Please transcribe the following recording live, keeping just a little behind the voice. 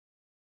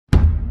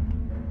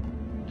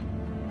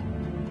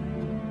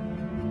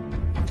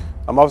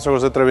I'm Officer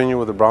Jose Trevino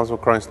with the Brownsville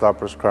Crime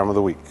Stoppers Crime of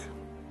the Week.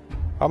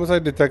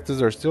 Homicide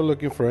detectives are still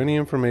looking for any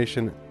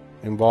information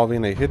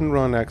involving a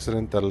hit-and-run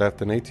accident that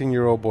left an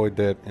 18-year-old boy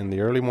dead in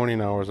the early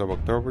morning hours of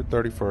October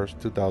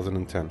 31st,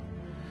 2010.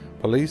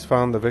 Police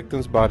found the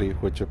victim's body,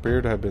 which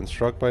appeared to have been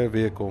struck by a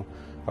vehicle,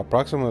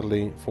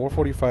 approximately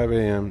 4:45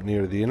 a.m.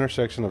 near the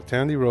intersection of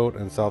Tandy Road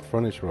and South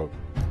Frontage Road.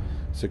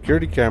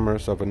 Security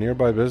cameras of a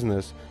nearby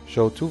business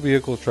showed two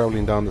vehicles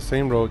traveling down the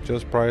same road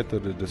just prior to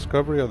the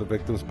discovery of the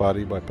victim's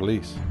body by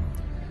police.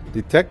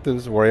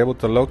 Detectives were able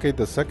to locate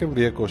the second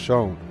vehicle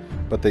shown,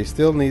 but they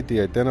still need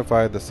to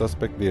identify the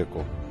suspect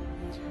vehicle.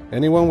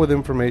 Anyone with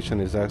information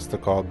is asked to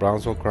call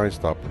Brownsville Crime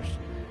Stoppers.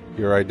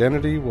 Your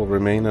identity will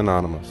remain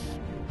anonymous.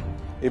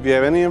 If you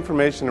have any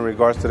information in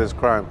regards to this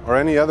crime or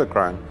any other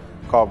crime,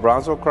 call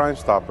Brownsville Crime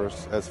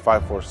Stoppers at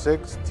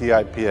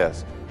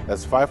 546-TIPS.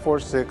 That's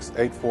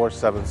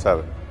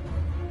 546-8477.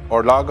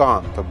 Or log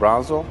on to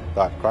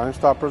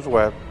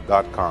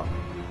brownsville.crimestoppersweb.com.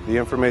 The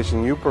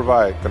information you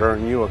provide could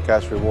earn you a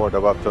cash reward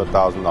of up to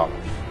 $1,000.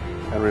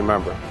 And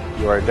remember,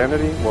 your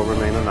identity will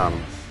remain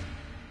anonymous.